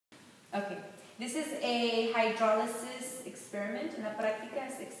Okay, this is a hydrolysis experiment, una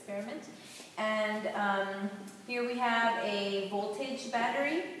prácticas experiment, and here we have a voltage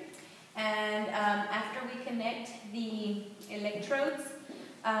battery, and after we connect the electrodes,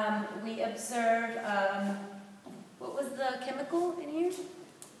 we observe, what was the chemical in here?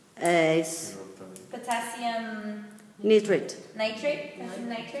 It's Potassium nitrate. Potassium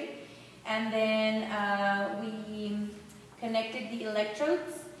nitrate, and then we connected the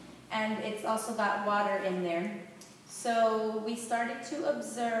electrodes, and it's also got water in there. So we started to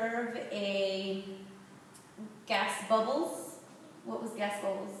observe a gas bubbles. What was gas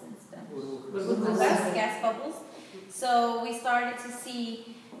bubbles and stuff? Gas bubbles. So we started to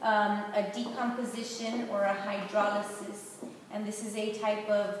see a decomposition or a hydrolysis, and this is a type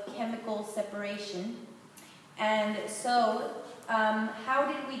of chemical separation. And so, how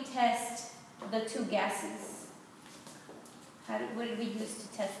did we test the two gases? What did we use to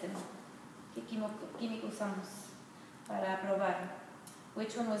test them? ¿Qué químico usamos para probar?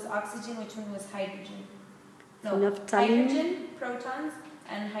 Which one was oxygen, which one was hydrogen? No, hydrogen, protons,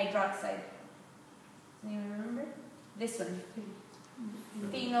 and hydroxide. Do you remember? This one.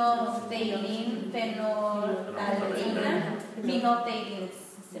 Phenolphthalein, phenolphthalein. Phenolphthalein is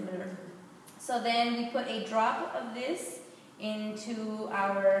similar. So then we put a drop of this into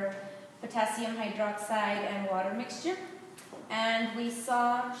our potassium hydroxide and water mixture. And we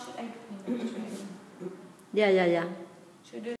saw, should I? Yeah. Should I do